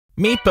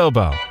Meet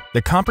BoBo,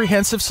 the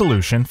comprehensive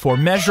solution for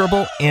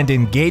measurable and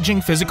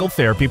engaging physical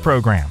therapy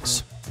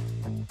programs.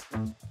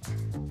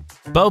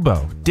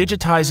 BoBo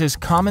digitizes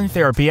common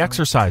therapy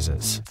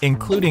exercises,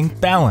 including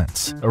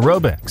balance,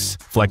 aerobics,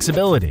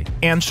 flexibility,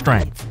 and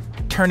strength,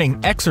 turning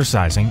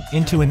exercising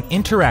into an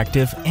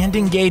interactive and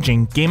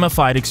engaging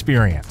gamified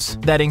experience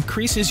that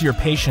increases your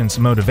patient's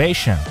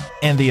motivation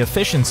and the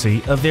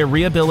efficiency of their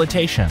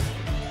rehabilitation.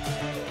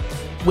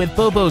 With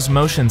BoBo's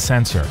motion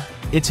sensor,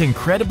 it's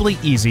incredibly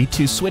easy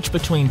to switch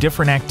between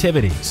different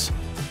activities,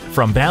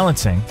 from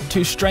balancing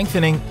to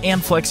strengthening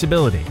and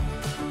flexibility,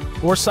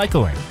 or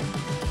cycling.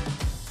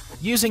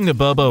 Using the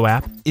BoBo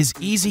app is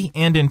easy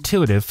and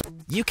intuitive.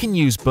 You can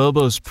use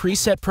BoBo's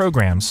preset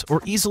programs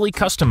or easily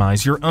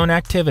customize your own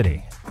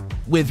activity.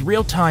 With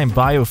real-time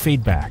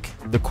biofeedback,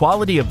 the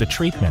quality of the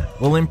treatment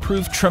will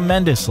improve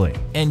tremendously,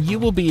 and you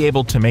will be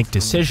able to make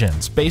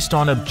decisions based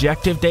on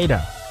objective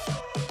data.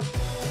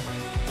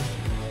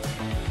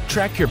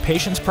 Track your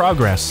patient's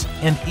progress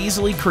and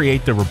easily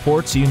create the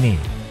reports you need.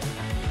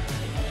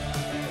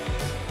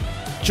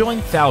 Join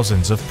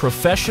thousands of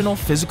professional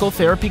physical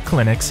therapy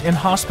clinics and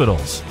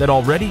hospitals that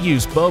already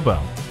use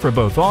BoBo for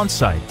both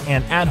on-site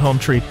and at-home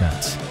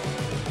treatments.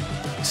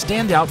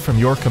 Stand out from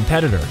your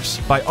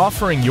competitors by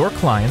offering your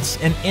clients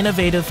an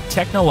innovative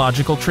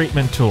technological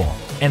treatment tool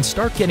and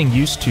start getting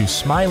used to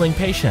smiling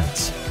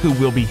patients who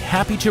will be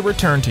happy to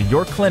return to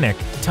your clinic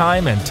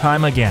time and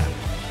time again.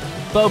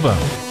 BoBo.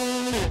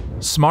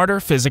 Smarter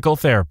physical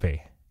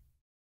therapy.